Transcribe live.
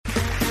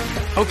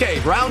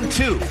Okay, round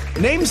 2.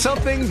 Name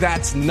something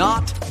that's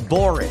not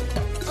boring.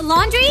 A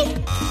laundry?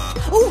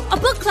 Ooh, a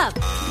book club.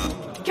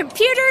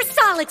 Computer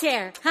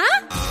solitaire,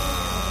 huh?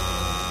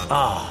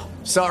 Ah,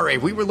 sorry,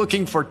 we were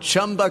looking for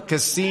Chumba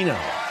Casino.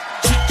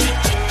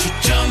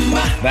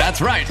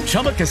 That's right,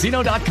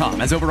 ChumbaCasino.com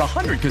has over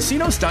 100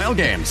 casino-style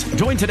games.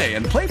 Join today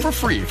and play for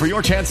free for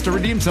your chance to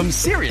redeem some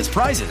serious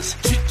prizes.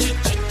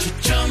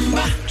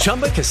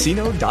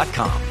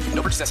 ChumbaCasino.com.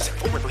 No purchase necessary.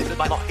 Void where prohibited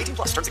by law. 18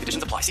 plus terms and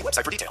conditions apply. See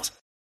website for details.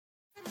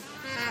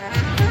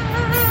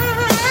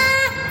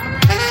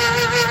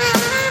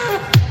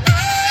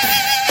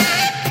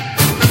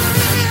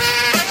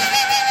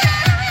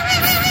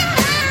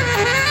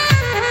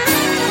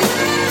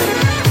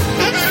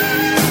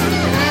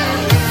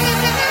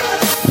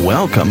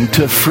 Welcome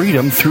to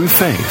Freedom Through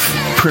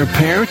Faith.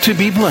 Prepare to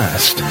be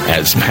blessed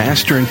as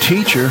pastor and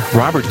teacher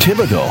Robert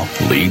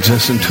Thibodeau leads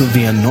us into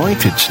the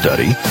anointed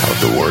study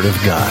of the Word of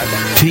God,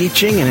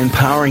 teaching and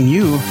empowering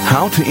you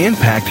how to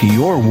impact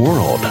your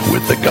world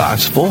with the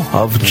gospel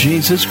of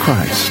Jesus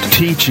Christ,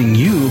 teaching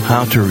you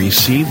how to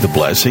receive the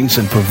blessings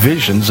and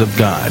provisions of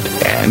God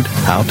and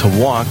how to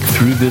walk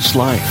through this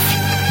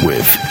life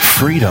with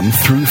freedom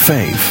through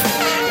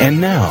faith. And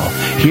now,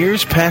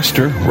 here's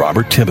Pastor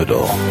Robert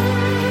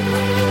Thibodeau.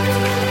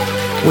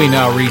 We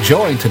now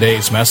rejoin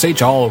today's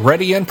message,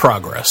 already in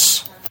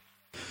progress.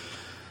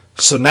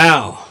 So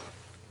now,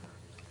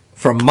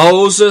 from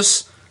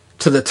Moses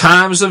to the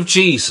times of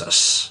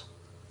Jesus,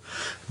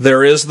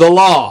 there is the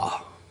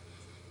law.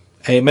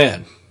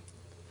 Amen.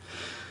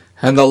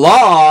 And the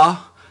law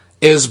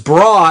is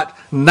brought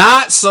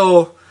not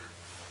so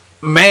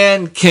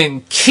man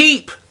can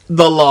keep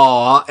the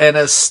law and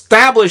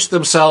establish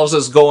themselves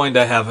as going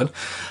to heaven,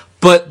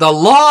 but the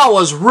law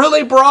was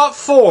really brought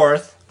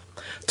forth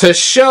to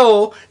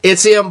show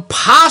it's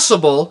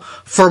impossible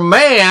for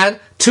man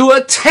to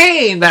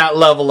attain that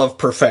level of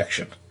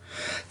perfection.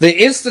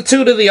 The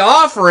institute of the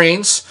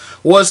offerings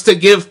was to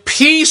give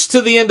peace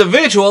to the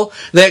individual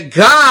that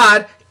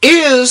God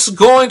is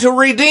going to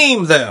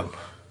redeem them.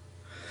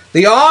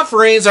 The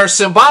offerings are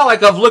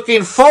symbolic of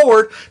looking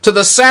forward to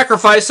the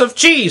sacrifice of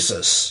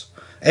Jesus.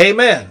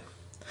 Amen.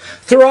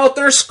 Throughout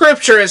their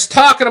scripture, it's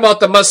talking about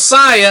the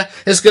Messiah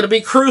is going to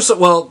be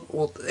crucified.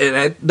 Well,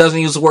 it doesn't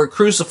use the word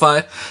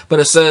crucified, but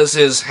it says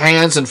his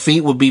hands and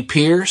feet will be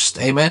pierced.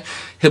 Amen.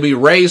 He'll be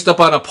raised up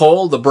on a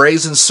pole, the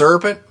brazen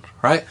serpent,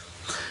 right?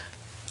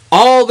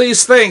 All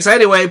these things,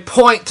 anyway,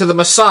 point to the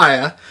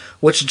Messiah,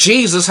 which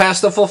Jesus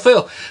has to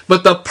fulfill.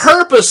 But the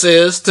purpose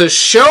is to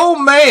show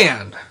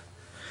man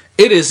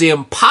it is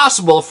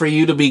impossible for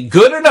you to be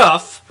good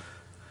enough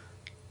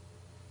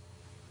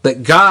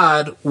that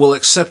God will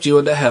accept you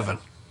into heaven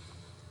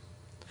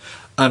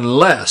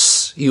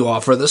unless you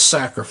offer the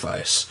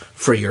sacrifice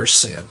for your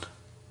sin.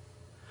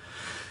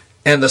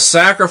 And the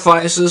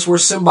sacrifices were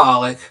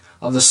symbolic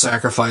of the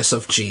sacrifice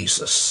of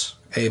Jesus.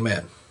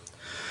 Amen.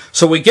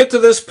 So we get to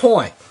this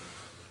point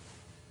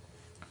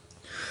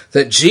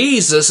that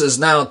Jesus is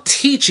now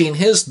teaching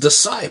his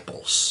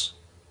disciples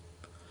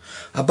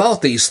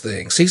about these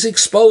things. He's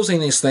exposing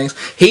these things.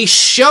 He's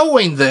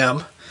showing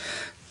them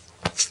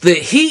that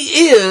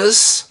he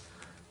is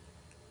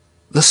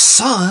the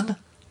Son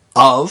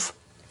of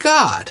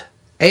God.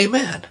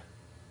 Amen.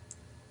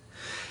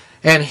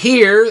 And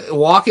here,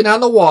 walking on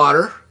the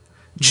water,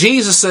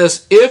 Jesus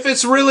says, if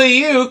it's really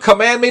you,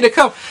 command me to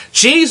come.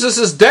 Jesus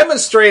is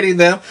demonstrating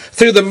them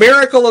through the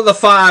miracle of the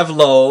 5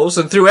 loaves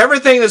and through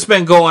everything that's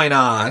been going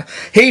on.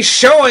 He's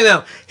showing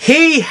them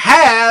he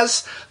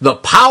has the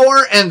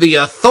power and the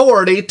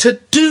authority to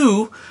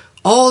do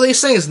all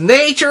these things.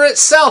 Nature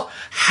itself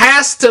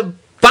has to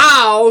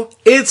bow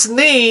its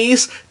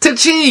knees to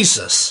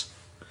Jesus.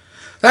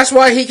 That's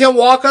why he can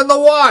walk on the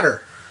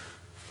water.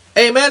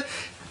 Amen.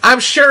 I'm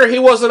sure he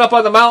wasn't up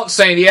on the mountain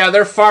saying, yeah,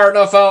 they're far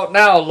enough out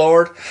now,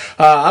 Lord.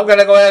 I'm going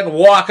to go ahead and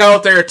walk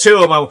out there to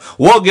them and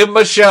we'll give them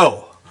a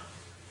show.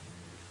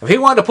 If he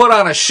wanted to put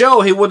on a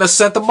show, he wouldn't have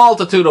sent the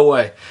multitude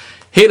away.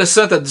 He'd have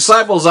sent the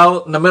disciples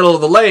out in the middle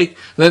of the lake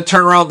and then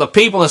turn around to the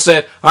people and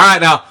said, all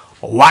right, now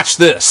watch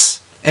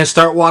this, and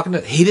start walking.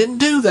 He didn't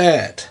do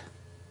that.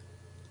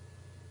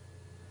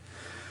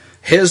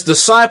 His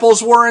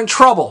disciples were in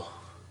trouble.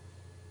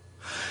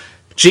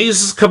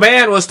 Jesus'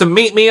 command was to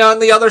meet me on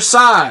the other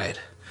side.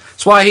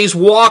 That's why he's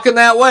walking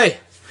that way.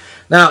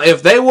 Now,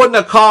 if they wouldn't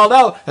have called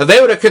out, if they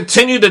would have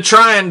continued to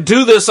try and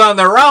do this on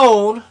their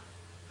own,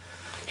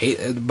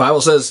 the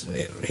Bible says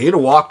he'd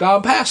have walked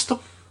on past them.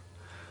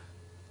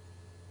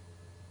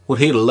 Would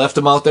he have left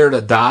them out there to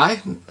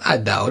die? I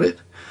doubt it.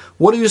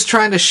 What he was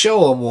trying to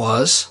show them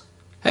was,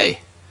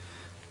 hey,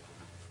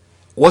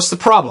 what's the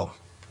problem?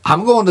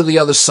 I'm going to the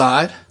other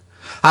side.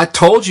 I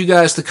told you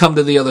guys to come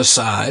to the other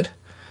side.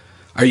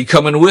 Are you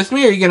coming with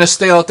me, or are you going to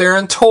stay out there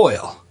and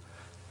toil?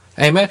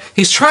 Amen.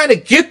 He's trying to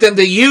get them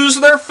to use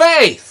their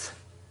faith.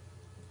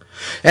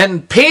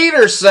 And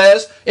Peter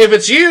says, if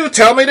it's you,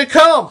 tell me to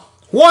come.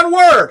 One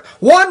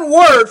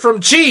word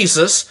from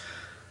Jesus.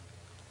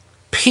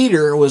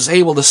 Peter was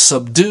able to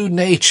subdue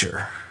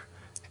nature,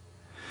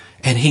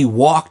 and he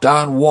walked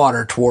on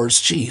water towards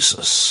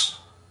Jesus.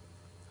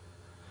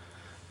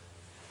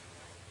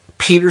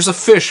 Peter's a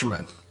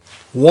fisherman.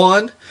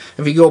 One,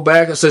 if you go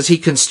back, it says he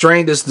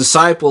constrained his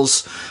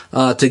disciples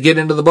to get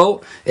into the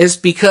boat. It's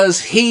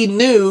because he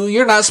knew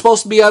you're not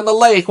supposed to be on the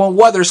lake when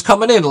weather's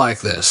coming in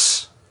like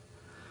this.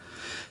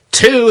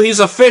 Two,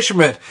 he's a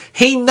fisherman.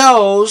 He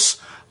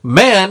knows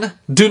men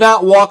do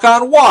not walk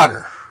on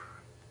water.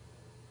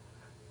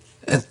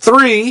 And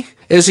three,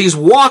 as he's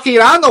walking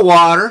on the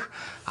water,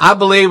 I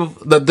believe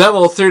the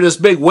devil threw this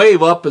big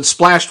wave up and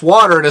splashed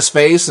water in his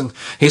face, and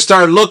he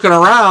started looking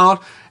around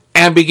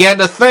and began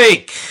to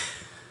think,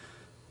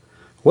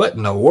 what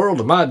in the world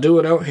am I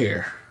doing out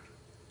here?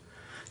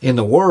 In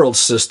the world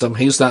system,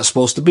 he's not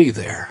supposed to be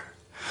there.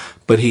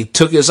 But he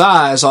took his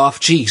eyes off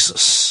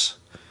Jesus.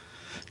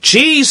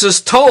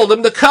 Jesus told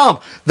him to come.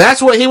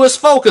 That's what he was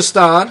focused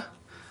on.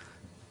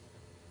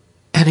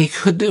 And he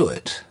could do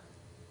it.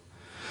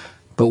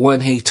 But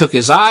when he took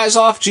his eyes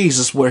off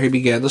Jesus, where he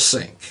began to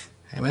sink.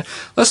 Amen.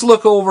 Let's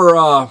look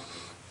over,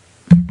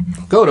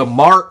 go to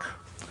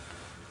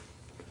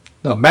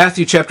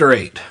Matthew chapter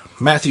 8.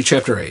 Matthew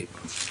chapter 8.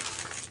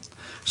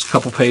 It's a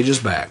couple pages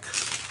back.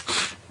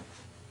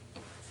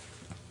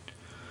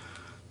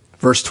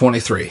 Verse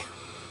 23.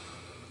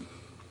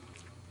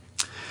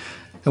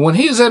 And when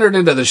he has entered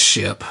into the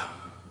ship,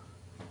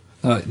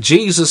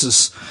 Jesus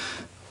is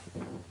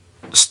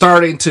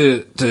starting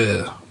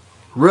to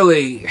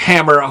really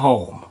hammer it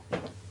home.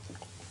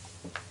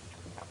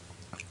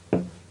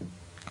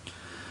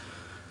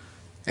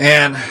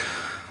 And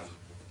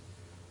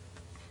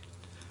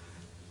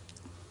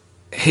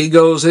he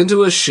goes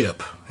into his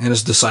ship, and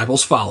his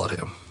disciples followed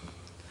him.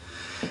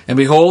 And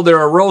behold, there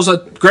arose a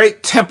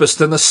great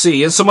tempest in the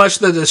sea, insomuch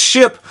that the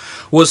ship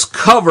was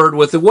covered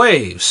with the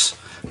waves.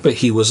 But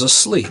he was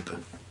asleep.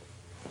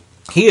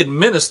 He had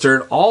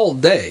ministered all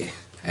day.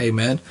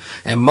 Amen.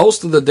 And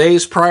most of the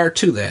days prior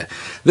to that.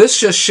 This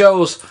just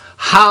shows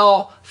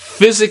how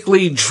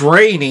physically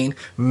draining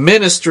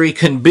ministry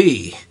can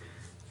be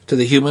to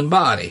the human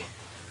body.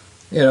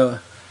 You know,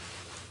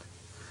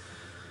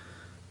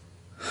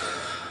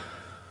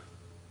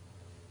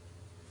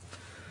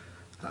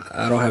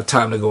 I don't have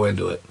time to go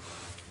into it.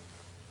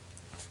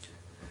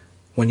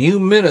 When you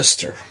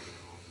minister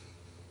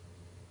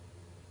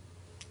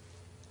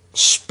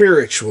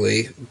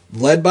spiritually,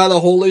 led by the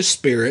Holy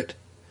Spirit,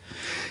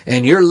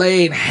 and you're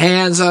laying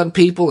hands on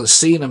people and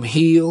seeing them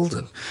healed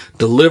and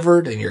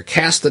delivered, and you're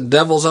casting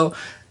devils out,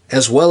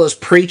 as well as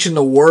preaching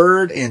the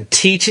word and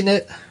teaching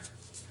it,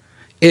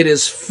 it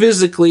is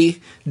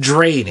physically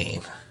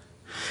draining.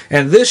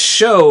 And this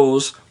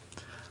shows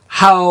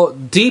how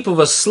deep of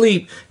a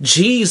sleep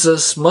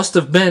Jesus must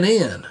have been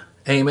in.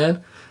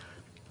 Amen.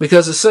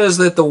 Because it says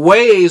that the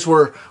waves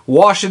were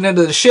washing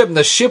into the ship and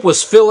the ship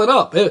was filling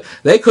up.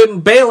 They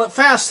couldn't bail it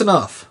fast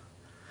enough.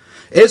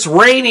 It's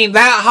raining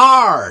that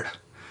hard.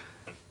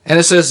 And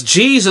it says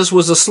Jesus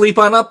was asleep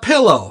on a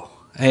pillow.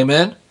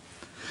 Amen.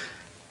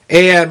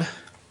 And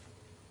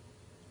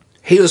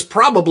he was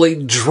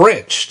probably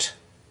drenched.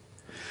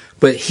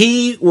 But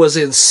he was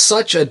in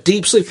such a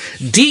deep sleep.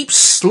 Deep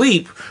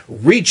sleep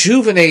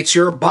rejuvenates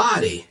your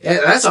body. And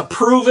that's a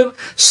proven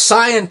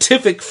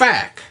scientific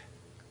fact.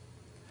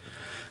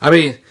 I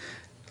mean,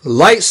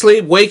 light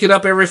sleep, waking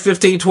up every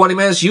 15, 20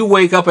 minutes, you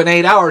wake up in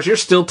 8 hours, you're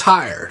still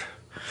tired.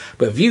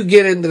 But if you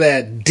get into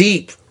that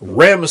deep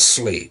REM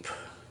sleep,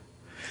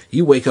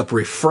 you wake up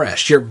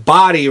refreshed. Your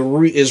body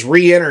is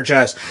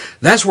re-energized.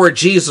 That's where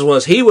Jesus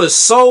was. He was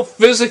so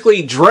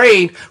physically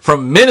drained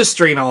from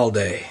ministering all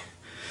day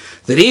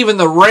that even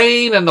the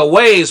rain and the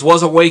waves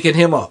wasn't waking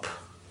him up.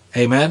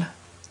 Amen?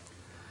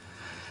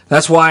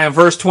 That's why in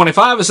verse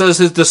 25 it says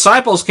his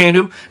disciples came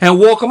to him and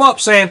woke him up,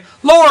 saying,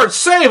 Lord,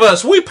 save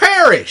us, we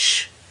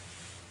perish.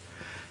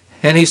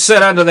 And he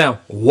said unto them,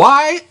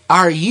 why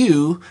are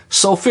you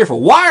so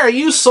fearful? Why are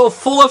you so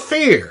full of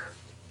fear?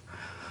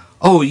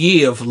 O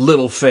ye of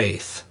little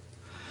faith.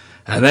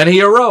 And then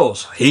he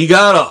arose. He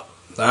got up.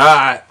 All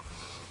right,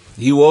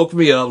 you woke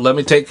me up. Let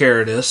me take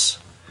care of this.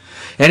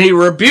 And he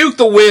rebuked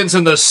the winds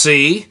and the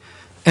sea,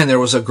 and there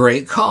was a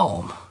great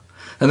calm.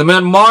 And the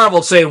men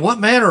marveled, saying, what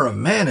manner of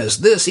man is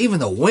this? Even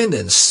the wind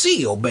and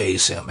sea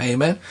obeys him.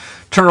 Amen.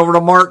 Turn over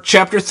to Mark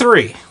chapter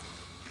 3.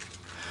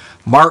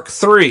 Mark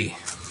 3.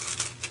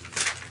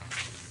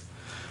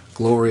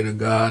 Glory to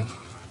God.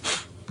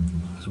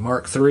 It's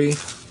Mark 3.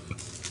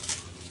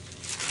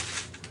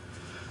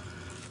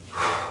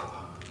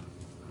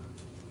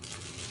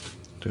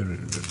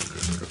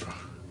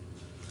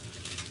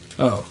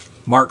 Oh,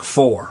 Mark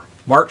 4.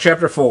 Mark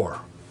chapter 4.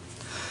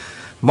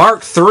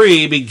 Mark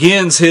 3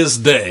 begins his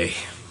day.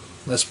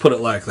 Let's put it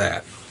like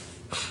that.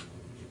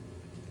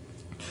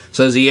 It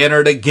says he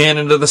entered again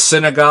into the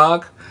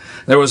synagogue.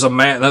 There was a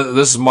man,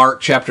 this is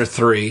Mark chapter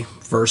 3,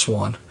 verse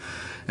 1.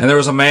 And there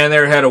was a man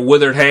there who had a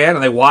withered hand,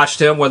 and they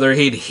watched him whether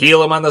he'd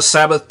heal him on the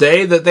Sabbath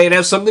day, that they'd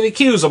have something to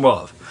accuse him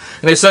of.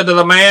 And they said to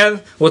the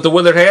man with the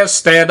withered hand,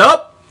 stand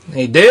up. And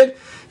he did.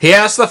 He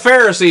asked the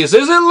Pharisees,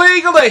 is it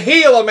legal to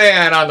heal a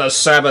man on the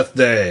Sabbath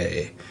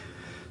day?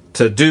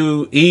 To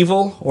do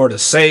evil, or to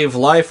save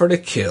life, or to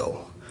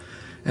kill?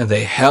 And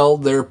they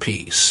held their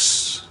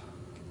peace.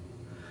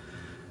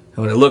 And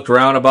when he looked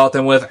round about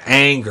them with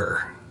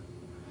anger.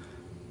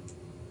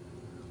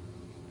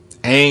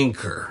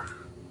 Anger.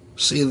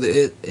 See,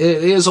 it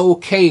is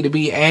okay to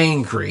be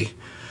angry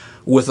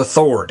with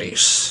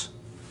authorities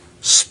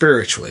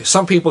spiritually.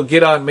 Some people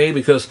get on me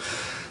because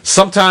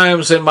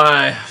sometimes in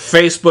my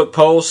Facebook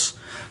posts,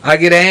 I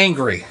get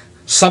angry.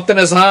 Something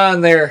is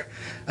on there,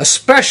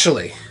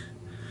 especially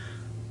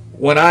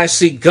when I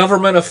see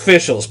government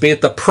officials, be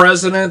it the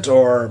president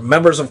or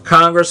members of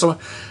Congress,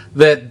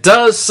 that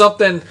does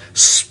something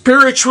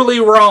spiritually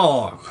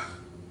wrong.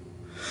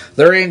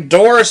 They're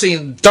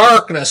endorsing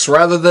darkness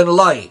rather than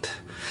light.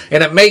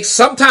 And it makes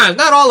sometimes,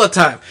 not all the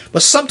time,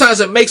 but sometimes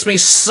it makes me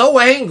so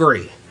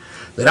angry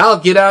that I'll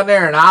get on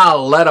there and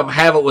I'll let them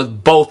have it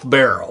with both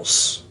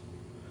barrels.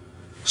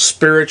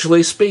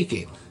 Spiritually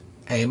speaking.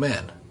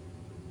 Amen.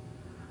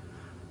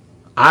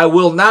 I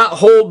will not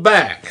hold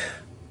back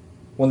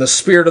when the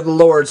Spirit of the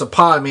Lord is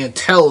upon me and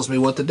tells me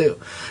what to do.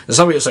 And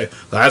some people say,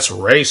 that's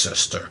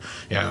racist. Or,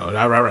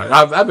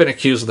 I've been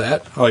accused of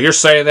that. Oh, you're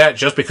saying that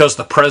just because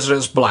the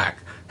president's black.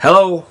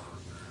 Hello?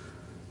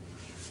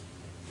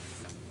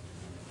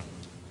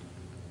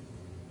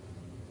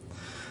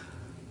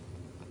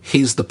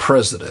 He's the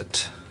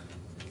president.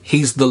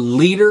 He's the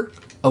leader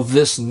of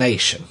this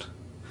nation.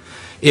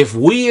 If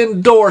we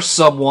endorse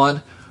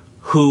someone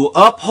who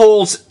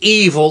upholds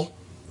evil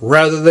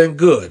rather than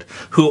good,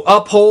 who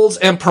upholds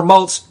and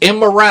promotes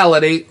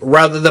immorality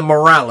rather than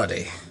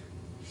morality,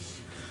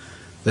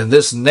 then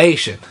this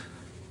nation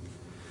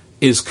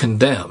is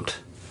condemned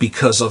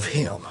because of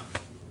him.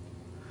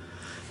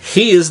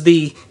 He is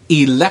the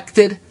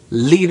elected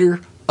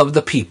leader of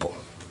the people.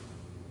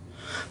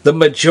 The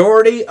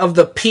majority of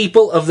the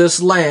people of this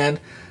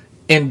land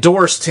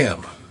endorsed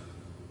him.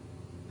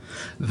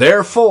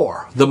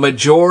 Therefore, the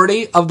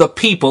majority of the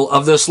people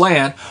of this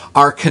land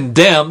are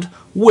condemned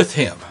with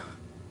him.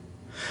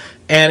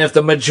 And if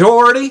the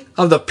majority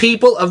of the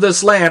people of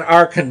this land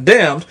are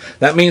condemned,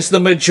 that means the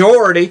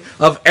majority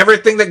of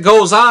everything that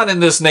goes on in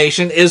this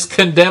nation is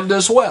condemned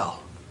as well.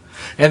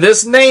 And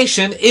this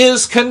nation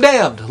is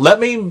condemned. Let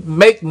me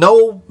make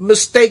no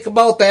mistake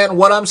about that and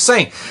what I'm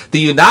saying. The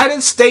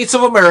United States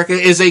of America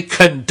is a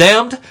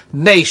condemned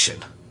nation.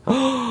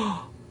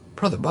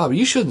 Brother Bobby,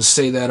 you shouldn't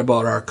say that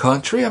about our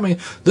country. I mean,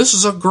 this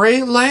is a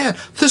great land.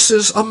 This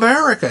is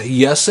America.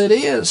 Yes, it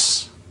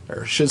is.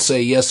 Or I should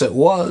say, yes, it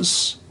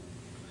was.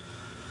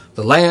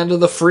 The land of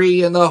the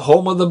free and the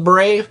home of the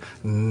brave?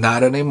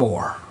 Not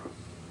anymore.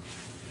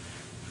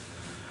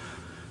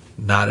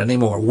 Not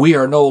anymore. We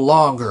are no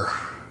longer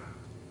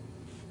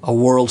a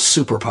world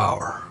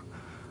superpower.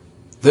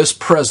 This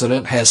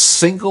president has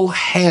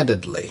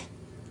single-handedly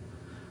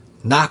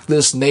knocked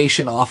this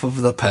nation off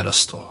of the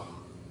pedestal.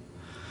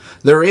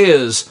 There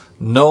is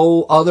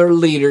no other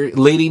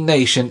leading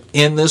nation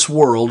in this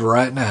world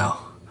right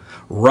now.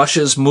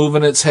 Russia's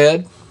moving its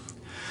head.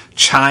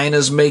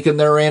 China's making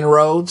their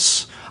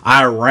inroads.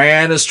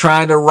 Iran is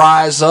trying to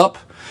rise up.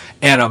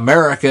 And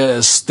America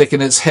is sticking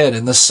its head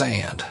in the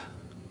sand.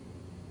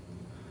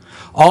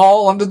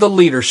 All under the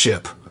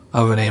leadership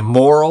of an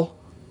immoral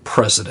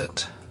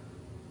president.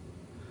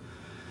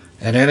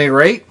 At any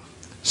rate,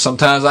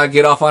 sometimes I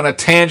get off on a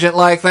tangent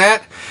like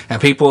that,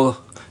 and people,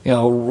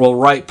 will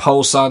write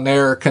posts on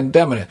there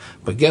condemning it.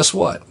 But guess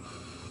what?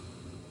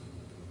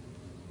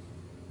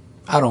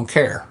 I don't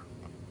care.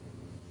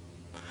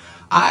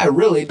 I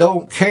really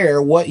don't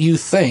care what you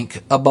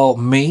think about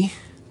me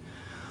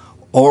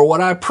or what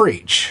I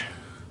preach.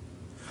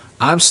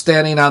 I'm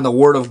standing on the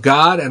Word of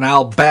God, and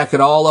I'll back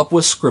it all up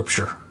with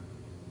Scripture.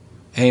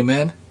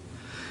 Amen.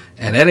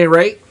 At any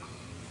rate,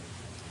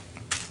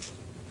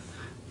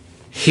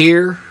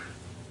 here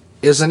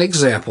is an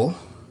example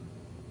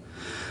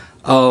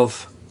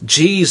of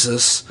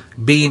Jesus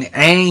being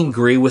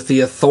angry with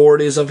the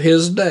authorities of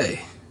his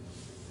day,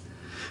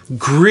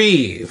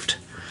 grieved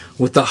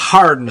with the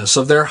hardness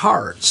of their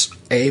hearts.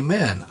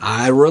 Amen.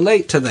 I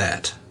relate to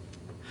that.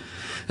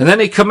 And then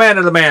he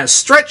commanded the man,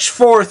 stretch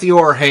forth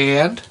your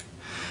hand.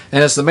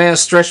 And as the man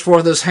stretched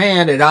forth his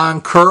hand, it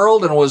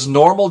uncurled and was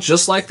normal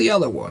just like the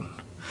other one.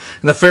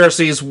 And the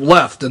Pharisees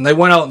left, and they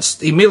went out and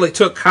immediately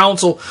took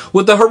counsel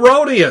with the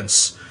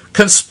Herodians,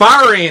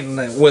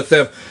 conspiring with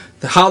them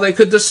how they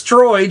could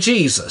destroy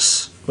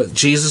Jesus. But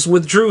Jesus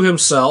withdrew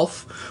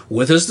himself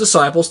with his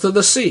disciples to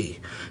the sea.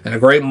 And a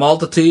great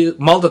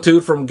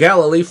multitude from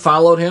Galilee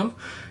followed him,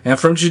 and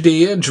from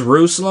Judea,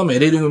 Jerusalem,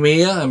 and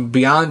Idumea, and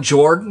beyond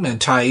Jordan, and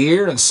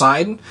Tyre, and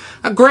Sidon,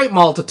 a great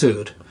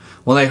multitude.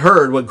 When they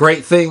heard what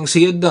great things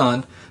he had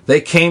done,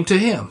 they came to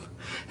him.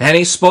 And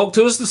he spoke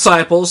to his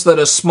disciples that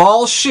a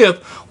small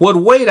ship would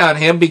wait on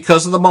him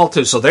because of the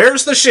multitude. So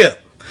there's the ship.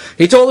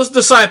 He told his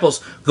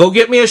disciples, go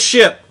get me a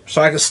ship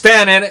so I can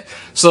stand in it,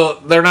 so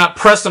they're not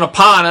pressing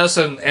upon us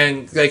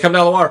and they come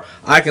down the water.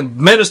 I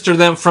can minister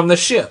them from the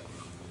ship.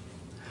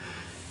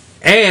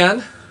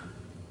 And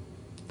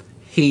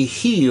he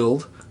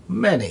healed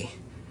many,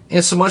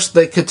 insomuch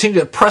they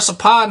continued to press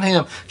upon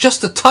him just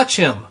to touch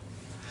him.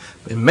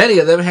 And many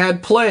of them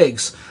had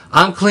plagues.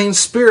 Unclean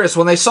spirits,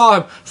 when they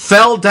saw him,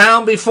 fell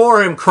down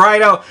before him,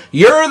 cried out,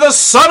 you're the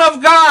Son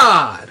of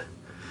God!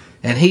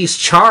 And he's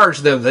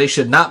charged them they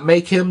should not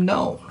make him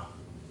known.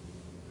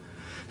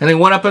 And he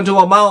went up into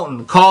a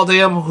mountain, called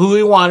him who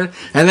he wanted,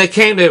 and they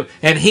came to him.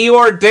 And he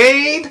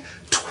ordained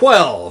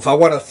 12. I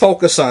want to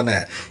focus on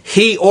that.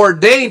 He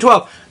ordained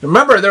 12.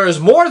 Remember, there is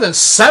more than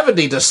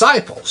 70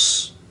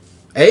 disciples.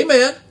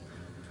 Amen.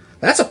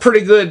 That's a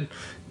pretty good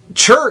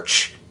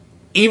church,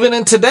 even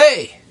in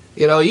today.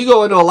 You know, you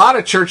go into a lot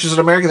of churches in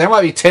America, there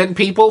might be 10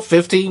 people,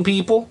 15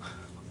 people,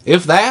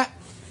 if that.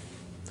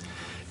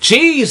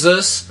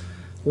 Jesus,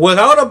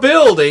 without a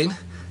building,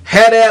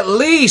 had at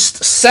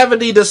least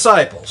 70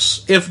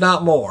 disciples, if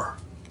not more.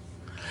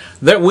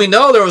 We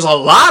know there was a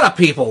lot of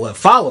people that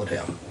followed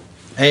him.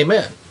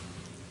 Amen.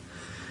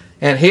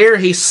 And here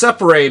he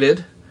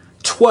separated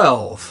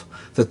 12,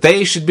 that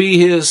they should be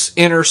his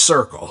inner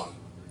circle.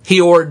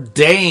 He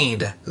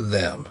ordained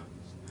them.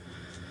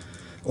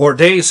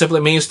 Ordained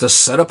simply means to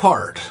set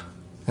apart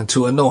and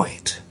to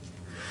anoint.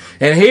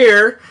 And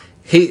here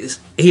he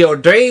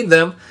ordained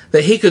them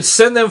that he could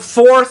send them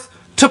forth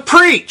to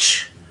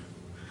preach.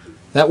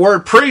 That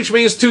word preach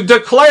means to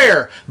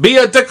declare, be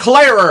a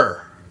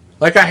declarer,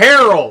 like a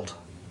herald.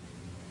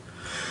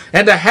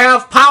 And to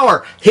have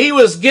power. He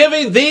was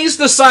giving these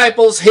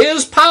disciples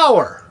his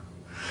power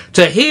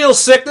to heal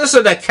sickness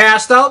and to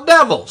cast out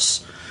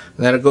devils.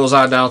 And then it goes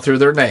on down through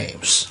their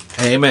names.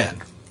 Amen.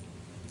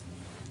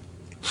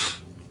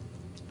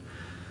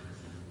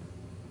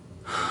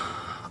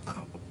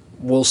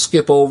 We'll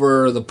skip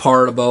over the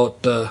part about,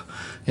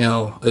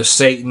 if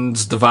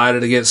Satan's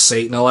divided against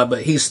Satan, all that,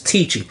 but he's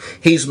teaching,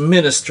 he's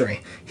ministering,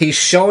 he's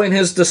showing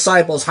his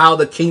disciples how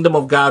the kingdom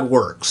of God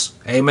works.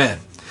 Amen.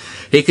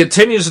 He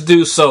continues to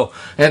do so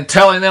and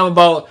telling them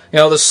about,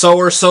 the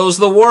sower sows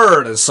the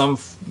word, and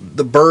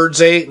the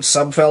birds ate, and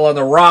some fell on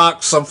the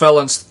rocks, some fell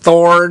on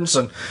thorns,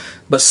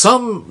 but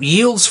some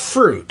yields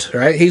fruit,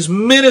 right? He's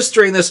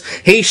ministering this.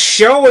 He's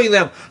showing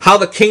them how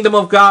the kingdom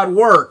of God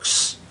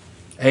works.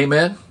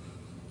 Amen.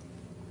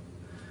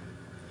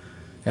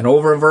 And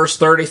over in verse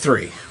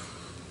 33,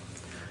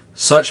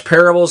 such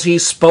parables he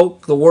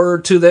spoke the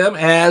word to them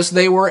as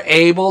they were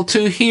able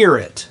to hear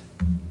it.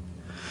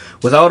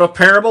 Without a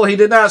parable he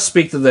did not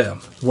speak to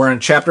them. We're in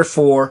chapter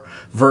 4,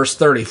 verse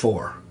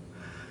 34.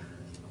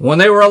 When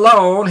they were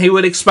alone, he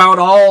would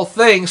expound all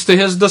things to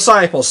his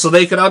disciples so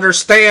they could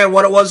understand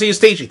what it was he was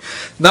teaching.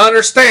 Now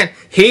understand,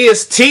 he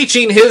is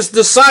teaching his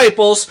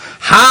disciples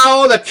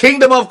how the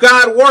kingdom of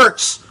God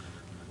works.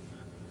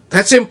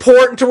 That's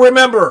important to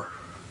remember.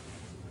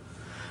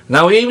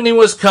 Now evening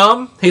was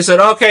come. He said,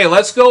 okay,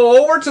 let's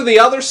go over to the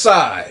other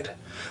side.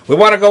 We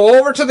want to go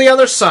over to the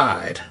other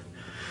side.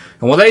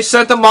 And when they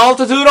sent the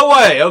multitude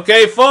away,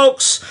 okay,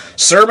 folks,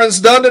 sermon's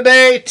done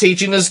today,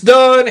 teaching is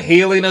done,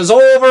 healing is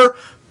over,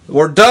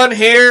 we're done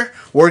here,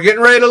 we're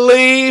getting ready to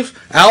leave,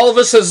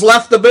 Elvis has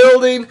left the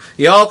building,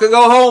 y'all can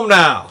go home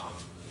now.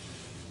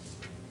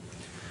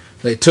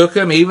 They took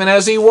him even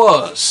as he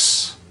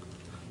was.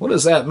 What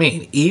does that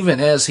mean? Even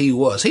as he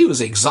was. He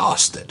was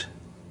exhausted.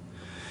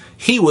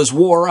 He was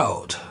wore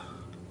out.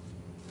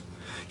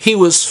 He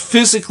was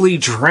physically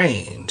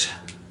drained.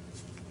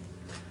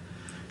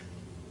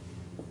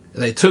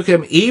 They took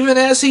him even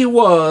as he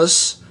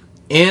was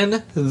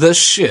in the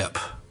ship.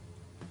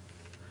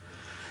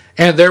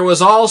 And there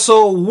was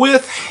also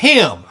with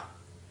him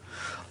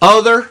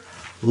other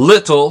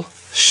little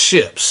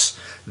ships.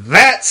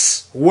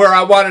 That's where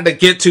I wanted to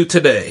get to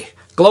today.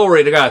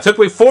 Glory to God. It took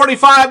me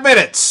 45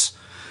 minutes,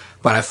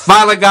 but I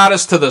finally got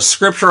us to the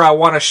scripture I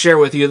want to share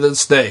with you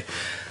this day.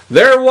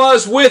 There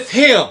was with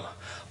him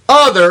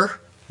other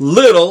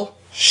little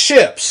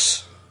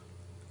ships.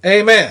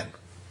 Amen.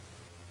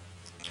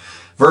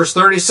 Verse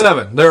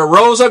 37, there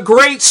arose a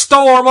great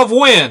storm of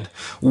wind.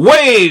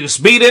 Waves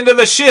beat into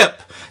the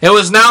ship. It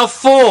was now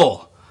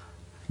full.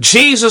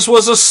 Jesus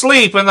was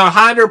asleep in the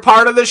hinder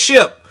part of the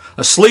ship,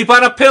 asleep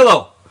on a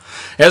pillow.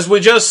 As we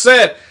just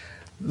said,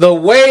 the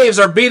waves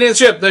are beating the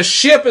ship. The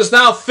ship is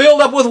now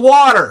filled up with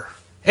water.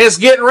 It's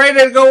getting ready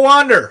to go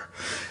under.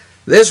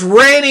 It's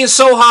raining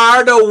so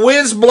hard, the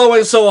wind's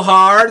blowing so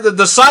hard, the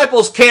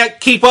disciples can't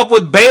keep up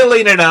with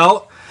bailing it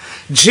out.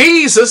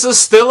 Jesus is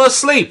still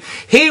asleep.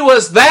 He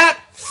was that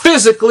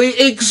physically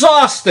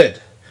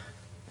exhausted.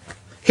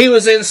 He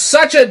was in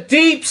such a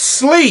deep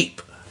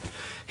sleep,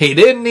 he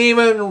didn't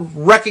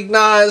even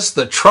recognize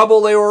the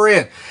trouble they were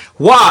in.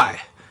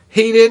 Why?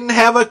 He didn't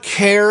have a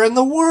care in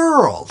the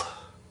world.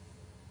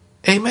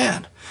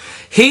 Amen.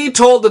 He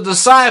told the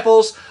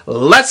disciples,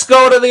 let's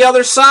go to the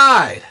other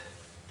side.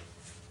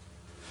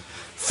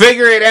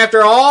 Figuring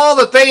after all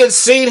that they had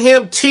seen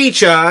him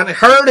teach on,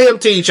 heard him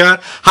teach on,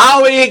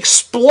 how he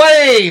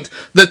explained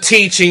the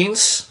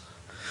teachings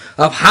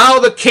of how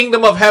the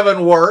kingdom of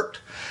heaven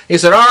worked, he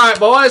said, all right,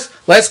 boys,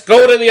 let's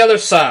go to the other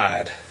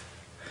side.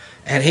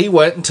 And he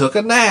went and took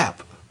a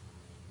nap.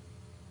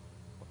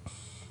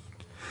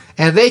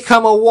 And they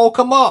come and woke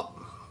him up,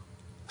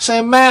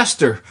 saying,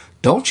 Master,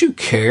 don't you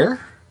care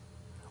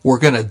we're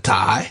going to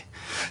die?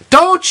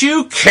 Don't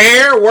you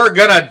care we're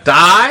going to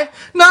die?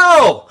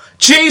 No!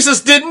 Jesus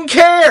didn't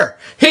care.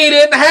 He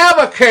didn't have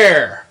a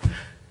care.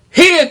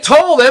 He had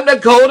told them to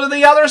go to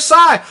the other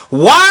side.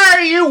 Why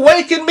are you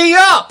waking me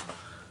up?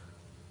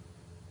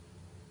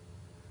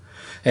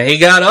 And he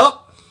got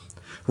up,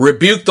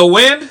 rebuked the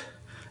wind,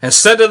 and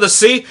said to the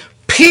sea,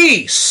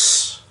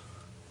 Peace,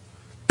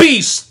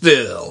 be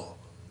still.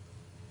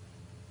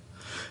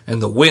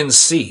 And the wind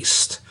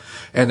ceased,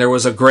 and there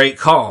was a great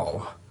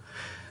calm.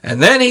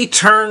 And then he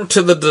turned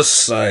to the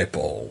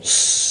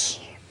disciples.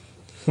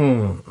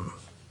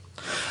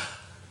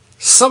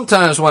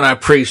 Sometimes when I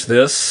preach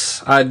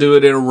this, I do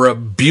it in a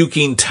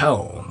rebuking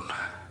tone,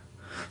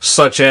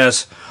 such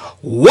as,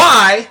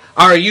 Why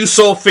are you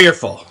so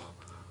fearful?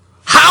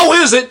 How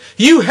is it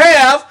you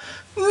have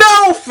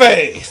no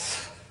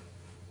faith?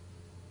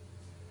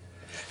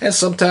 And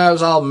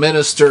sometimes I'll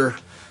minister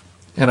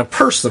in a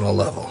personal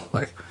level,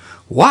 like,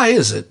 why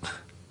is it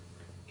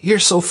you're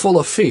so full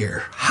of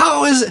fear?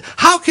 How is it?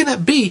 How can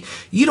it be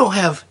you don't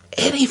have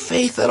any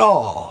faith at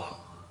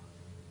all?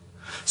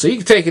 So you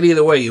can take it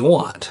either way you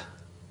want.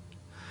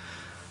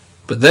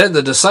 But then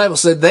the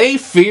disciples said they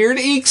feared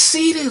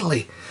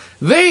exceedingly.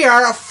 They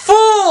are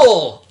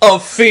full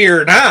of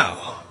fear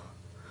now.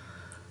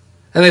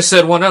 And they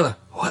said one another,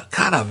 What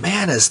kind of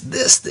man is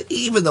this that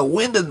even the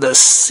wind and the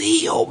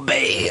sea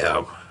obey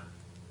him?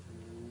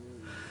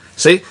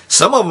 See,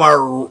 some of them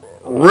are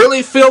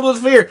really filled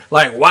with fear.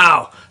 Like,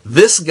 wow,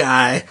 this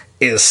guy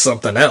is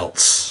something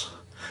else.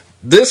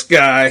 This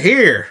guy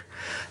here,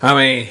 I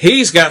mean,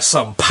 he's got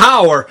some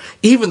power.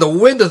 Even the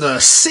wind and the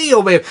sea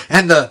obey him.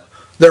 And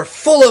they're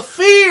full of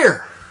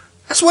fear.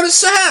 That's what it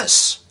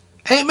says.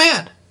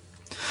 Amen.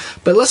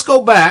 But let's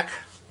go back.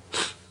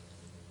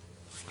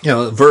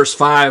 Verse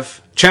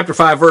 5, chapter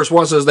 5, verse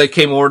 1 says they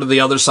came over to the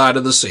other side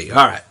of the sea.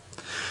 All right.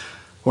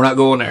 We're not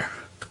going there.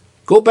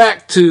 Go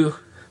back to,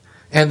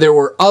 and there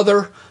were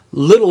other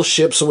little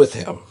ships with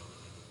him.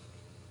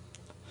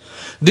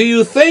 Do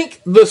you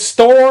think the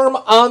storm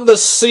on the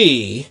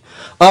sea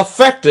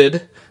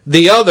affected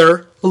the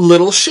other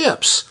little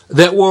ships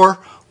that were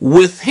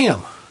with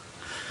him?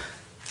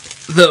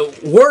 The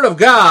Word of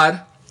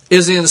God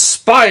is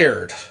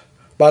inspired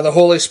by the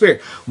Holy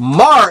Spirit.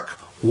 Mark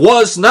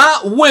was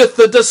not with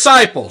the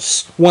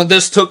disciples when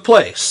this took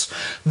place.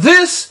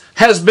 This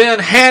has been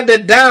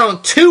handed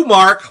down to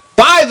Mark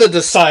by the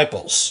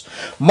disciples.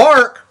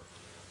 Mark,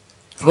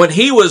 when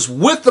he was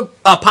with the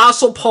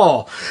Apostle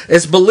Paul,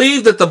 it's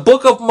believed that the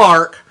book of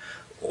Mark,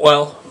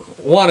 well,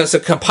 one is a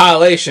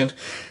compilation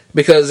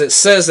because it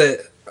says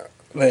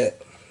that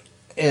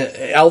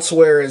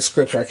elsewhere in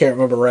Scripture, I can't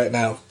remember right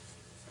now,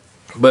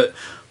 but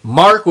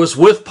Mark was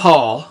with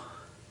Paul,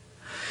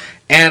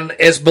 and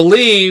it's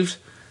believed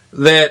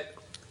that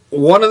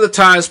one of the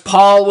times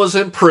Paul was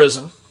in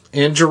prison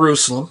in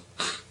Jerusalem,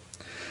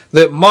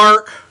 that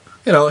Mark,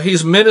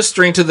 he's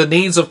ministering to the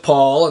needs of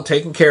Paul and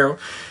taking care of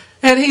him,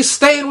 and he's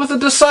staying with the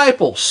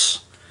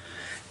disciples.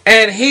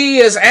 And he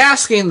is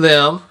asking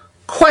them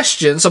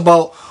questions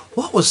about,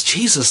 what was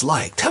Jesus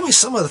like? Tell me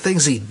some of the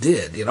things he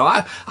did.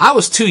 I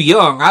was too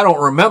young. I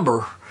don't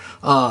remember,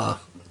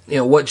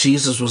 what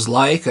Jesus was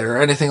like or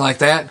anything like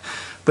that.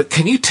 But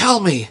can you tell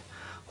me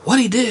what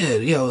he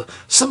did?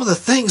 Some of the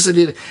things that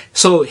he did.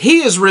 So he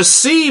is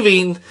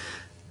receiving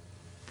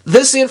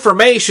this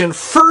information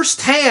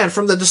firsthand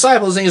from the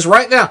disciples, and he's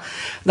right now.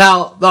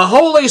 Now, the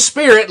Holy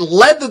Spirit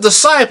led the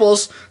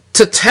disciples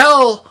to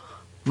tell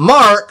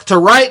Mark to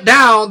write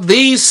down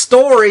these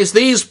stories,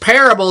 these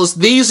parables,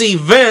 these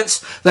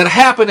events that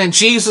happened in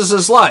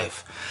Jesus'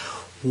 life.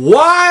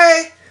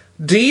 Why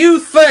do you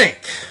think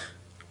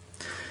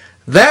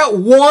that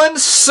one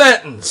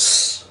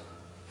sentence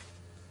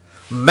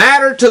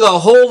mattered to the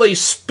Holy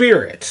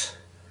Spirit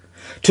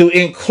to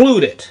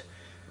include it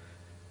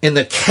in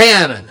the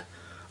canon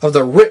of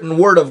the written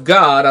Word of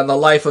God on the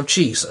life of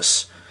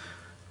Jesus?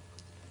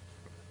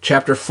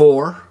 Chapter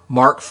 4,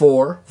 Mark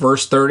 4,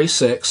 verse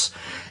 36.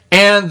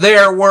 And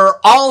there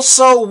were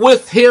also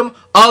with him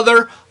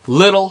other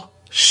little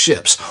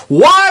ships.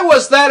 Why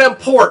was that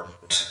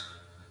important?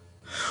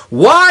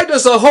 Why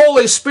does the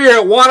Holy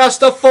Spirit want us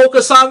to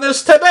focus on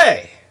this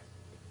today?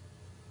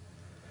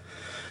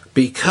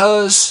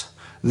 Because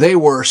they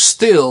were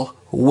still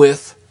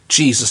with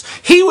Jesus.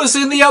 He was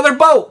in the other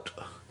boat.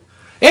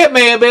 It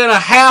may have been a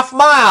half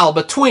mile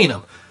between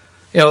them.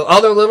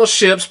 Other little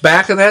ships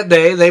back in that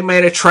day, they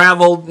may have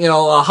traveled,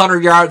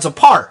 100 yards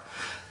apart.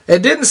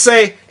 It didn't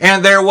say,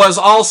 and there was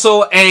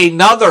also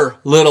another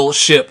little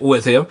ship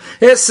with him.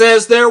 It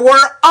says there were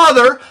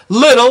other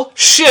little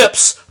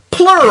ships,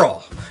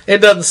 plural. It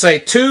doesn't say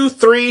 2,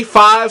 3,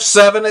 5,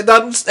 7. It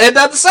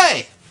doesn't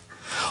say.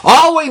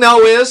 All we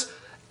know is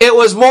it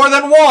was more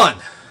than one.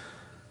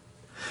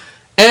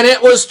 And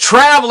it was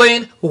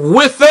traveling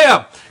with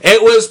them.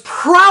 It was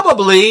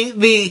probably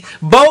the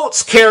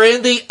boats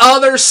carrying the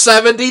other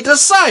 70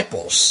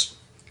 disciples.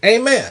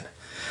 Amen.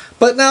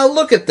 But now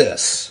look at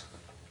this.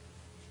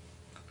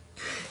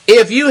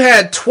 If you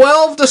had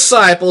 12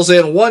 disciples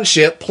in one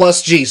ship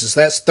plus Jesus,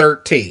 that's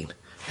 13.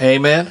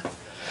 Amen.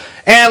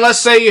 And let's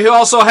say you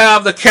also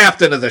have the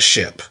captain of the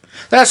ship.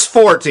 That's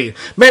 14.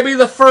 Maybe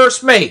the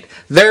first mate.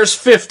 There's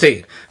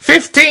 15.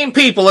 15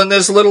 people in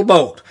this little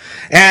boat.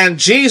 And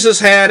Jesus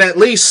had at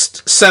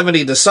least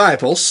 70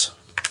 disciples.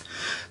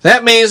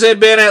 That means there had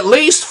been at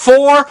least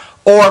 4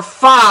 or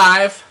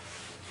 5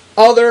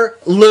 other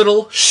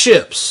little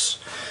ships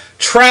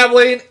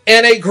traveling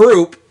in a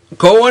group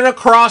going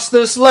across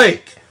this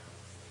lake.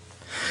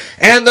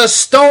 And the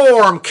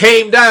storm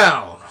came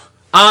down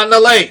on the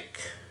lake.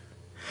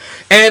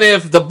 And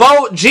if the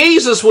boat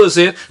Jesus was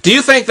in, do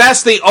you think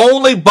that's the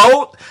only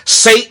boat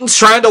Satan's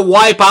trying to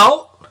wipe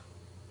out?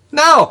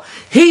 No,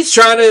 he's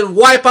trying to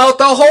wipe out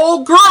the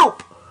whole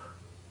group.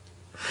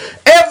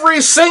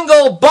 Every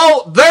single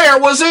boat there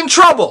was in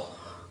trouble.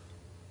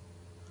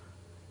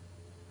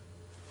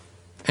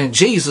 And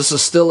Jesus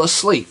is still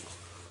asleep.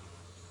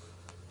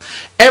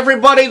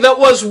 Everybody that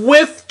was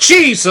with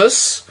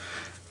Jesus,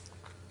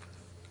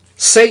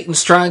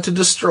 Satan's trying to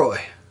destroy.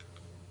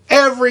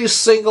 Every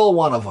single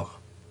one of them.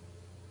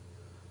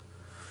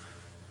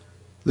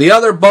 The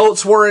other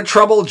boats were in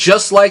trouble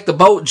just like the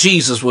boat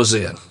Jesus was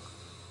in.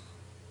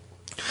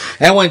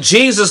 And when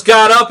Jesus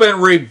got up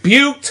and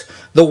rebuked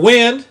the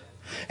wind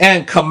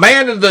and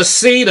commanded the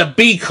sea to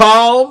be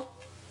calm,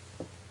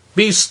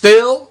 be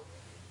still,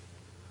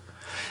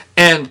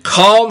 and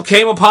calm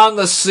came upon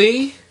the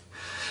sea,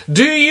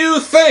 do you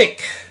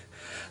think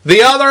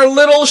the other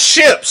little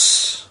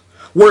ships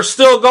were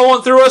still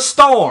going through a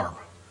storm?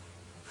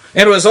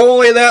 And it was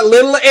only that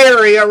little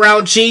area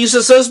around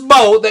Jesus'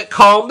 boat that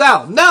calmed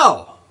down.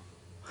 No.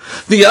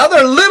 The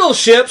other little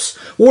ships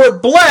were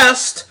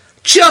blessed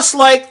just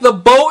like the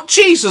boat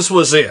Jesus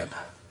was in.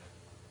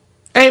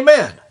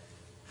 Amen.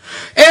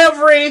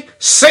 Every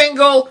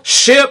single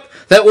ship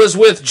that was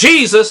with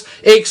Jesus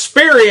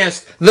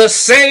experienced the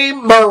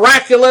same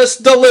miraculous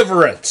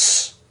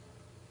deliverance.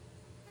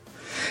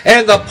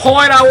 And the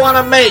point I want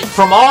to make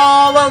from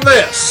all of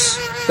this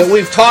that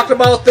we've talked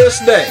about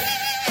this day,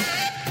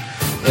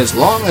 as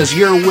long as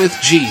you're with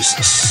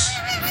Jesus,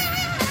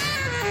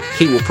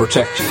 He will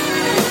protect you.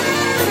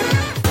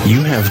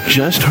 You have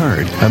just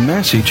heard a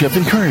message of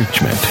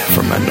encouragement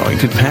from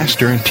anointed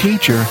pastor and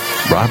teacher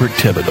Robert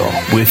Thibodeau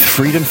with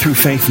Freedom Through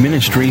Faith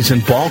Ministries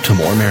in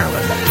Baltimore,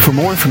 Maryland. For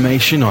more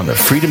information on the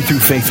Freedom Through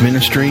Faith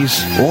Ministries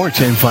or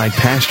to invite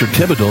Pastor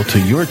Thibodeau to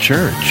your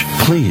church,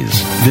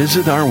 please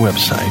visit our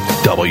website,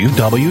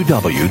 www.ftfm.org.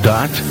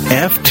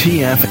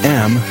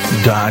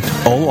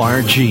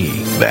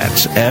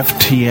 That's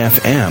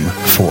FTFM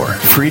for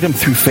Freedom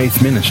Through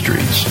Faith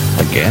Ministries.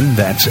 Again,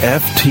 that's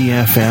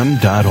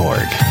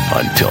FTFM.org.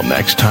 Until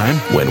next time,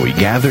 when we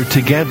gather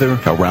together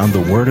around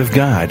the Word of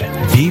God,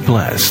 be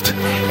blessed.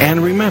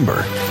 And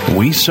remember,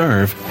 we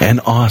serve an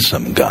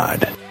awesome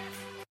God.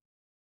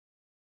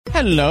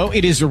 Hello,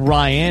 it is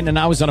Ryan, and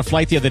I was on a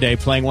flight the other day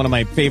playing one of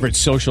my favorite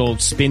social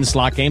spin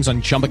slot games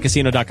on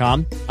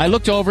ChumbaCasino.com. I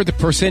looked over at the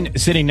person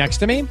sitting next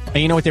to me, and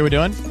you know what they were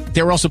doing?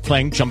 They were also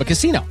playing Chumba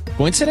Casino.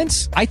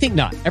 Coincidence? I think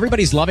not.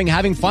 Everybody's loving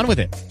having fun with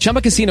it.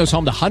 Chumba Casino is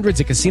home to hundreds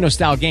of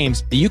casino-style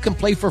games that you can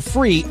play for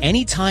free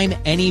anytime,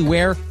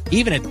 anywhere,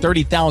 even at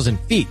 30,000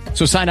 feet.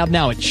 So sign up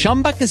now at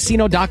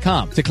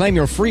ChumbaCasino.com to claim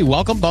your free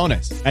welcome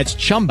bonus. That's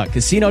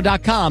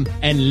ChumbaCasino.com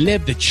and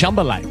live the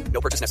Chumba life. No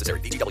purchase necessary.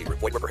 VGW.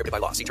 Void where prohibited by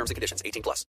law. See terms and conditions. 18+.